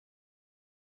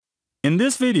In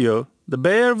this video, the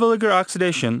Baeyer-Villiger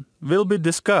oxidation will be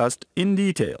discussed in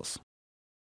details.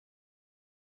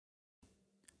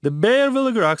 The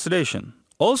Baeyer-Villiger oxidation,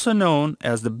 also known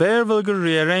as the Baeyer-Villiger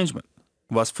rearrangement,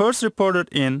 was first reported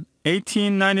in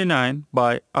 1899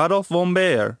 by Adolf von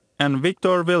Baeyer and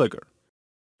Victor Villiger.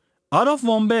 Adolf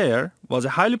von Baeyer was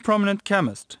a highly prominent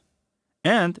chemist,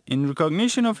 and in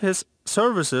recognition of his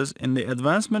services in the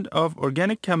advancement of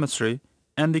organic chemistry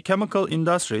and the chemical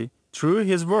industry through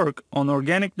his work on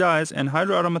organic dyes and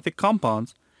hydroaromatic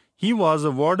compounds, he was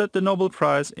awarded the Nobel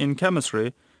Prize in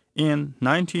Chemistry in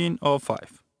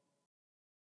 1905.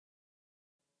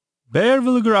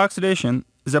 Baeyer-Villiger oxidation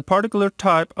is a particular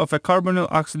type of a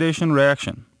carbonyl oxidation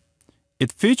reaction.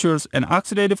 It features an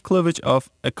oxidative cleavage of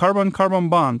a carbon-carbon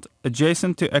bond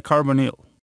adjacent to a carbonyl.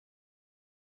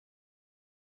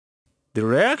 The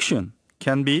reaction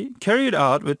can be carried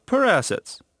out with pure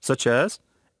acids such as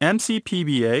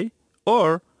MCPBA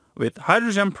or with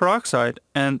hydrogen peroxide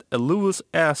and a Lewis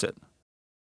acid.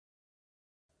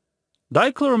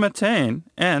 Dichloromethane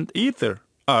and ether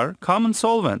are common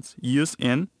solvents used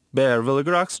in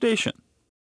Baeyer-Villiger oxidation.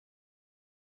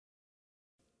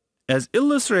 As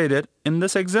illustrated in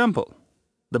this example,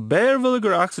 the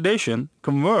Baeyer-Villiger oxidation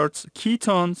converts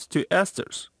ketones to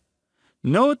esters.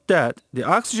 Note that the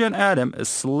oxygen atom is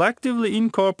selectively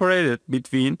incorporated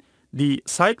between the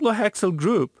cyclohexyl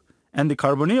group and the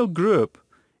carbonyl group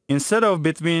instead of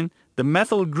between the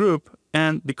methyl group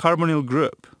and the carbonyl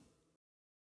group.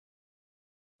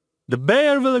 The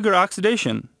Baeyer-Villiger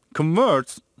oxidation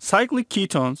converts cyclic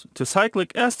ketones to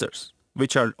cyclic esters,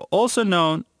 which are also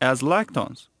known as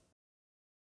lactones.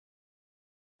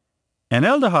 An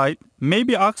aldehyde may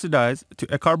be oxidized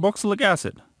to a carboxylic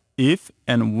acid if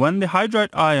and when the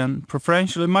hydride ion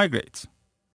preferentially migrates.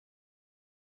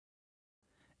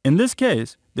 In this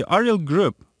case, the aryl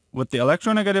group with the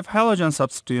electronegative halogen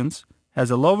substituents has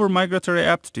a lower migratory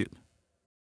aptitude.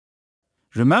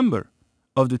 Remember,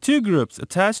 of the two groups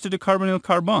attached to the carbonyl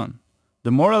carbon,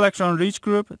 the more electron-rich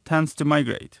group tends to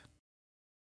migrate.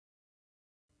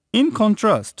 In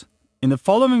contrast, in the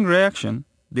following reaction,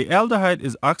 the aldehyde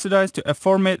is oxidized to a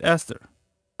formate ester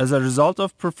as a result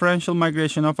of preferential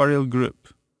migration of aryl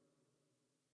group.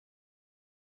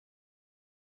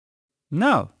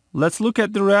 Now, let's look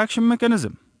at the reaction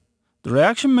mechanism. The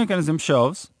reaction mechanism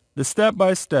shows the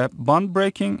step-by-step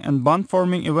bond-breaking and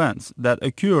bond-forming events that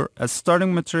occur as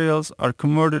starting materials are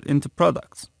converted into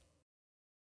products.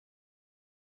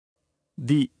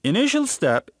 The initial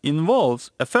step involves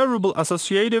a favorable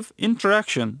associative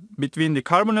interaction between the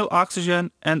carbonyl oxygen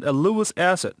and a Lewis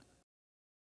acid,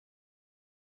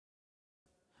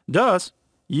 thus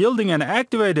yielding an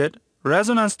activated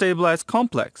resonance-stabilized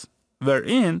complex,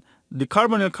 wherein the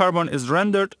carbonyl carbon is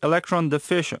rendered electron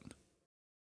deficient.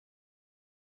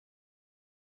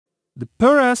 The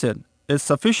pure acid is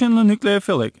sufficiently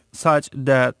nucleophilic such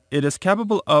that it is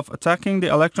capable of attacking the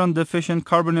electron-deficient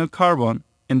carbonyl carbon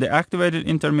in the activated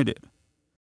intermediate.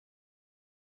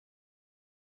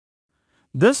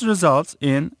 This results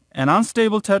in an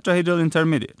unstable tetrahedral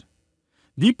intermediate.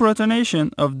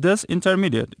 Deprotonation of this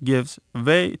intermediate gives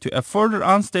way to a further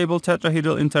unstable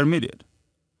tetrahedral intermediate,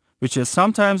 which is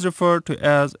sometimes referred to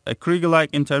as a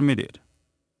Krieg-like intermediate.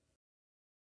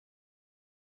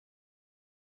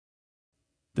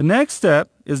 The next step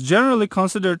is generally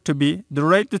considered to be the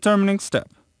rate-determining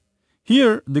step.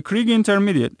 Here, the Krieg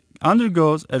intermediate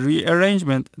undergoes a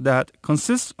rearrangement that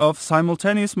consists of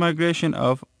simultaneous migration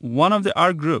of one of the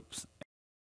R groups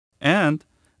and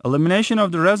elimination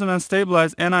of the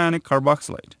resonance-stabilized anionic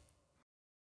carboxylate.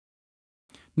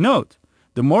 Note,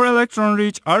 the more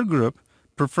electron-rich R group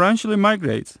preferentially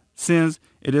migrates since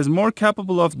it is more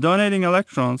capable of donating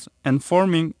electrons and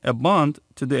forming a bond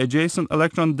to the adjacent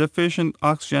electron-deficient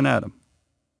oxygen atom.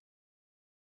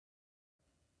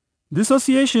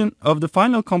 Dissociation of the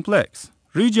final complex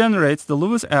regenerates the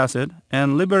Lewis acid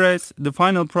and liberates the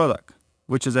final product,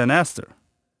 which is an ester.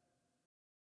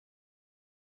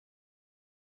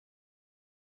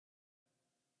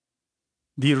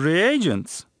 The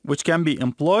reagents which can be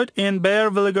employed in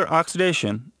Baeyer-Villiger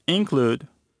oxidation include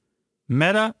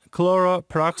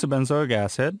meta-chloroperoxybenzoic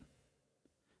acid,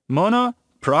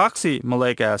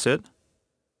 mono-peroxymaleic acid,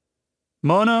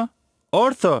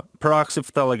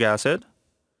 mono-orthoperoxyphthalic acid,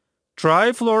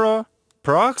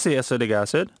 trifluoroperoxyacetic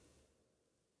acid,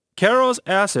 Carros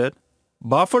acid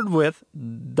buffered with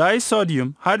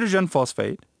disodium hydrogen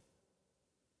phosphate,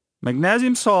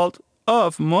 magnesium salt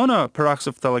of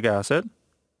monoperoxyphthalic acid,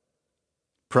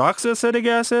 peroxyacetic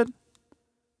acid,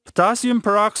 potassium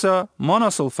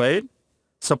peroxymonosulfate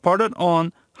supported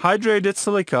on hydrated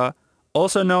silica,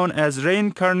 also known as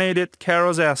reincarnated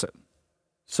Carros acid.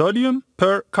 sodium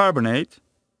percarbonate,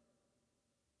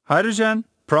 hydrogen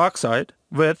peroxide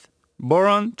with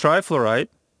boron trifluoride,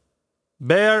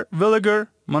 Baeyer-Villiger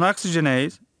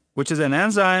monoxygenase, which is an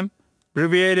enzyme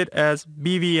abbreviated as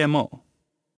BVMO.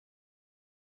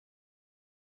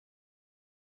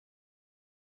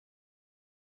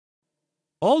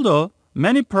 Although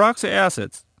many peroxy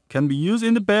acids can be used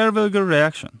in the Baeyer-Villiger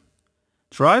reaction,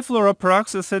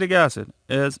 trifluoroperoxyacetic acid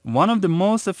is one of the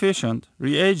most efficient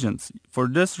reagents for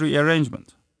this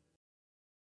rearrangement.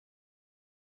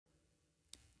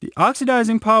 The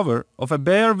oxidizing power of a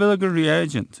Baeyer-Villiger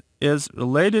reagent is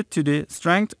related to the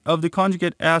strength of the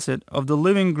conjugate acid of the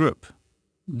leaving group.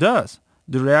 Thus,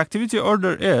 the reactivity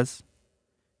order is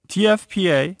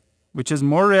TFPA, which is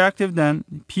more reactive than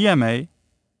PMA,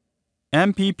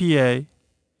 MPPA,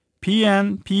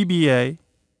 PNPBA,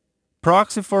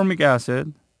 peroxyformic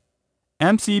acid,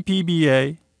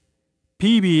 MCPBA,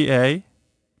 PBA,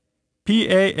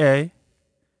 PAA,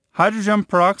 hydrogen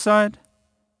peroxide,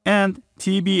 and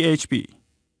TBHP.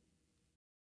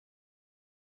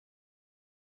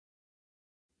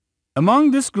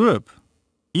 Among this group,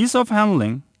 ease of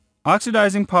handling,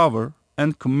 oxidizing power,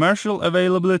 and commercial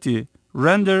availability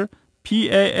render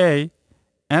PAA,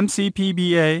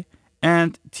 MCPBA,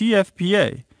 and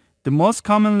TFPA the most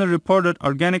commonly reported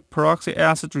organic peroxy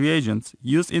acid reagents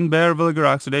used in Baeyer-Villiger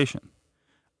oxidation.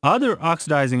 Other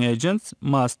oxidizing agents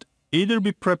must either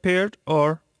be prepared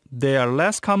or they are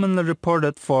less commonly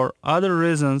reported for other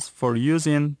reasons for use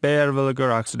in Baeyer-Villiger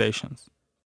oxidations.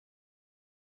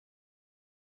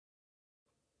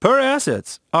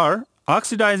 Per-acids are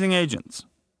oxidizing agents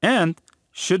and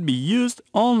should be used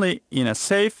only in a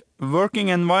safe working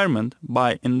environment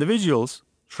by individuals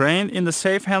trained in the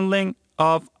safe handling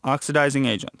of oxidizing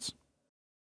agents.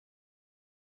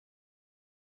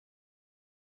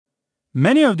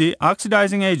 Many of the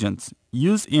oxidizing agents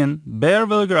used in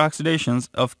Baeyer-Villiger oxidations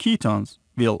of ketones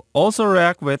will also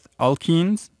react with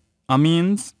alkenes,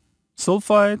 amines,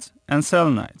 sulfides, and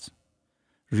selenides.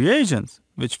 Reagents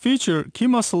which feature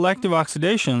chemoselective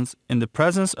oxidations in the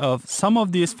presence of some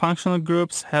of these functional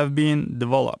groups have been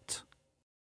developed.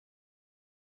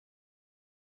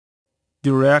 The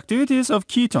reactivities of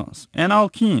ketones and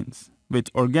alkenes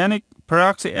with organic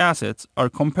peroxy acids are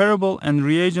comparable and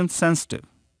reagent sensitive.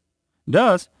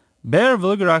 Thus,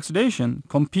 Baeyer-Villiger oxidation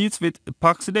competes with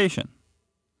epoxidation.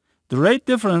 The rate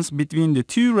difference between the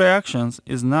two reactions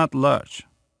is not large.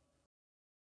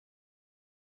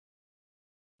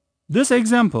 This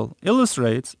example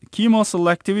illustrates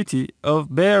chemoselectivity of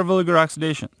Baeyer-Villiger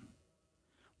oxidation.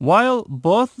 While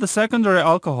both the secondary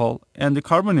alcohol and the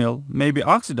carbonyl may be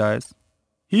oxidized,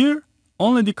 here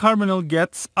only the carbonyl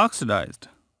gets oxidized.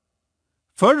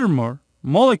 Furthermore,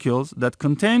 molecules that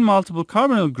contain multiple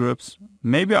carbonyl groups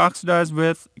may be oxidized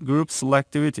with group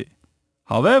selectivity.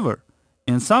 However,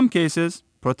 in some cases,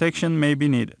 protection may be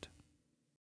needed.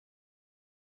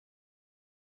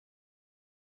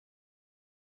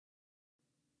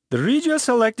 The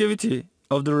regioselectivity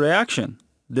of the reaction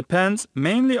depends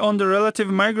mainly on the relative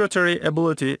migratory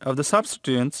ability of the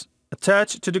substituents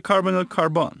attached to the carbonyl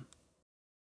carbon.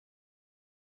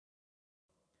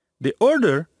 The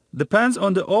order depends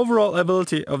on the overall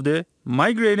ability of the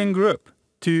migrating group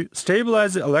to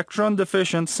stabilize the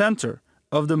electron-deficient center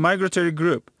of the migratory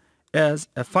group as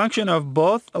a function of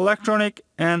both electronic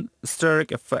and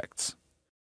steric effects.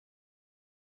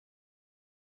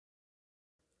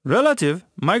 Relative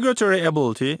migratory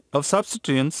ability of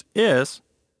substituents is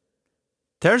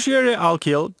tertiary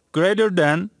alkyl greater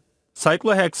than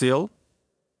cyclohexyl,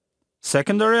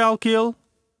 secondary alkyl,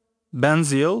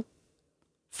 benzyl,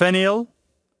 phenyl,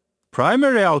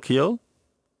 primary alkyl,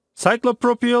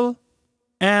 cyclopropyl,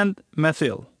 and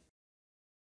methyl.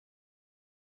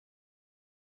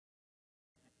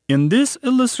 In this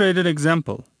illustrated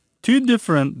example, two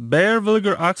different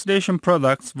Baeyer-Villiger oxidation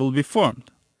products will be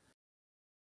formed.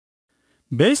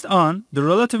 Based on the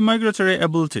relative migratory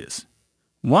abilities,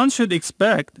 one should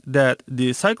expect that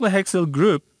the cyclohexyl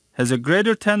group has a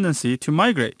greater tendency to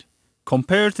migrate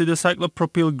compared to the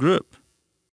cyclopropyl group.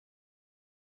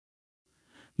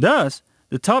 Thus,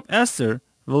 the top ester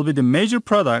will be the major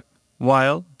product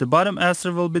while the bottom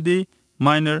ester will be the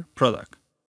minor product.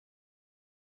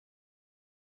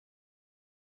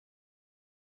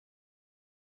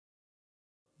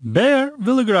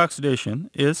 Baeyer-Villiger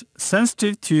oxidation is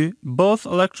sensitive to both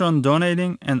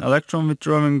electron-donating and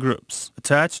electron-withdrawing groups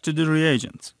attached to the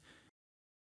reagents.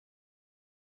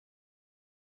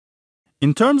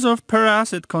 In terms of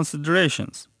per-acid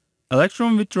considerations,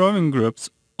 electron-withdrawing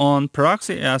groups on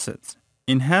peroxy acids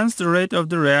enhance the rate of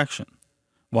the reaction,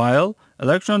 while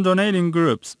electron-donating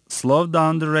groups slow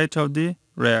down the rate of the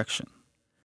reaction.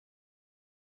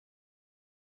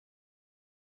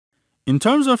 In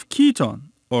terms of ketone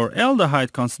or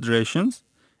aldehyde considerations,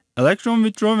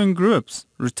 electron-withdrawing groups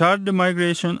retard the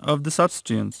migration of the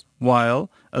substituents, while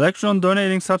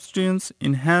electron-donating substituents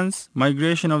enhance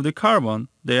migration of the carbon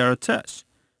they are attached,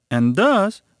 and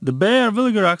thus the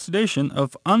Baeyer-Villiger oxidation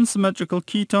of unsymmetrical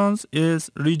ketones is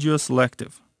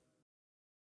regioselective.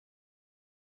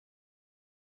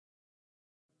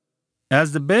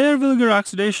 As the Baeyer-Villiger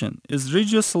oxidation is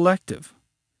regioselective,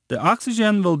 the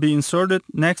oxygen will be inserted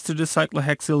next to the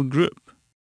cyclohexyl group.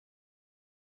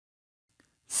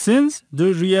 Since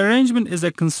the rearrangement is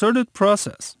a concerted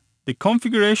process, the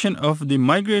configuration of the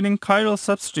migrating chiral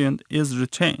substituent is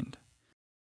retained.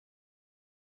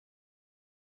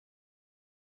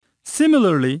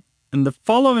 Similarly, in the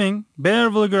following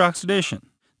Baeyer-Villiger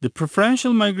oxidation, the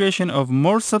preferential migration of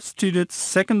more substituted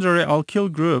secondary alkyl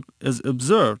group is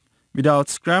observed without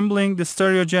scrambling the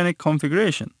stereogenic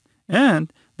configuration,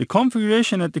 and the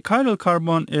configuration at the chiral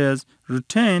carbon is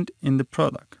retained in the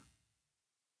product.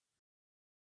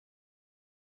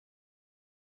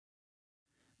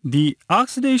 The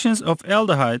oxidations of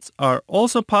aldehydes are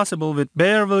also possible with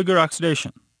Baeyer-Villiger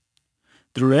oxidation.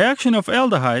 The reaction of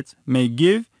aldehydes may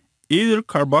give either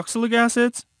carboxylic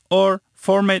acids or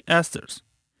formate esters.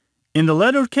 In the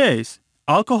latter case,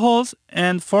 alcohols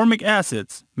and formic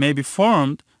acids may be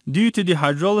formed due to the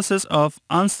hydrolysis of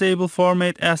unstable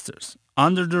formate esters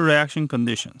under the reaction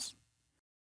conditions.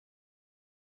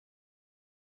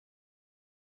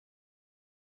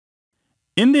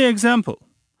 In the example,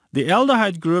 the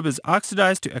aldehyde group is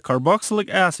oxidized to a carboxylic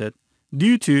acid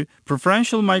due to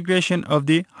preferential migration of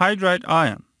the hydride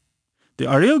ion. The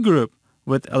aryl group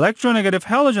with electronegative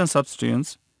halogen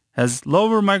substituents has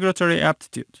lower migratory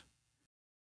aptitude.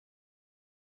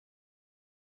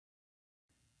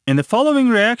 In the following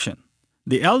reaction,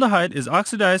 the aldehyde is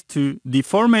oxidized to the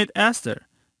formate ester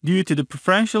due to the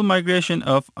preferential migration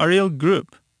of aryl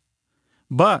group,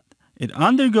 but it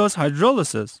undergoes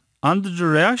hydrolysis under the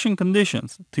reaction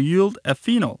conditions to yield a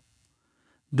phenol.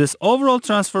 This overall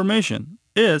transformation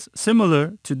is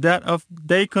similar to that of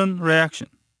Dakin reaction.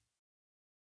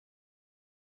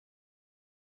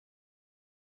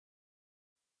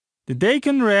 The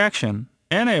Dakin reaction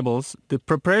enables the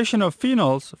preparation of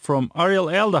phenols from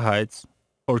aryl aldehydes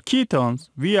or ketones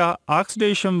via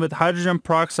oxidation with hydrogen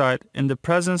peroxide in the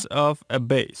presence of a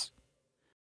base.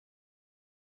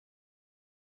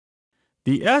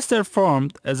 The ester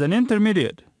formed as an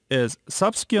intermediate is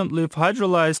subsequently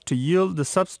hydrolyzed to yield the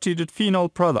substituted phenol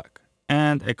product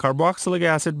and a carboxylic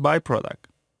acid byproduct.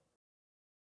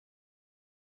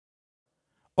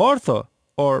 Ortho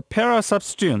or para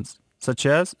substituents such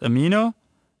as amino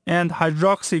and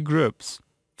hydroxy groups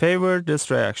favor this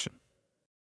reaction.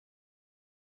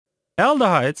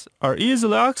 Aldehydes are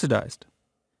easily oxidized,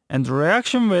 and the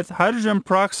reaction with hydrogen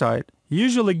peroxide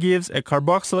usually gives a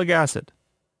carboxylic acid.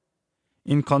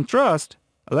 In contrast,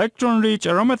 electron-rich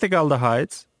aromatic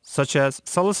aldehydes, such as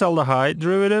salicylaldehyde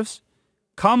derivatives,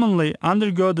 commonly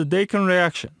undergo the Dakin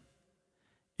reaction.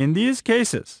 In these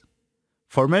cases,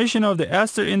 formation of the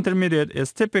ester intermediate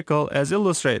is typical as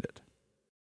illustrated.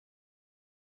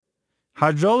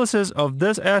 Hydrolysis of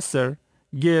this ester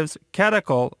gives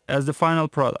catechol as the final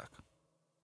product.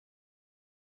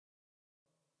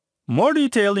 More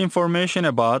detailed information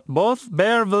about both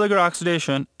Baeyer-Villiger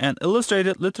oxidation and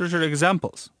illustrated literature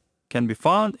examples can be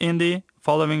found in the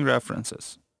following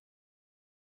references.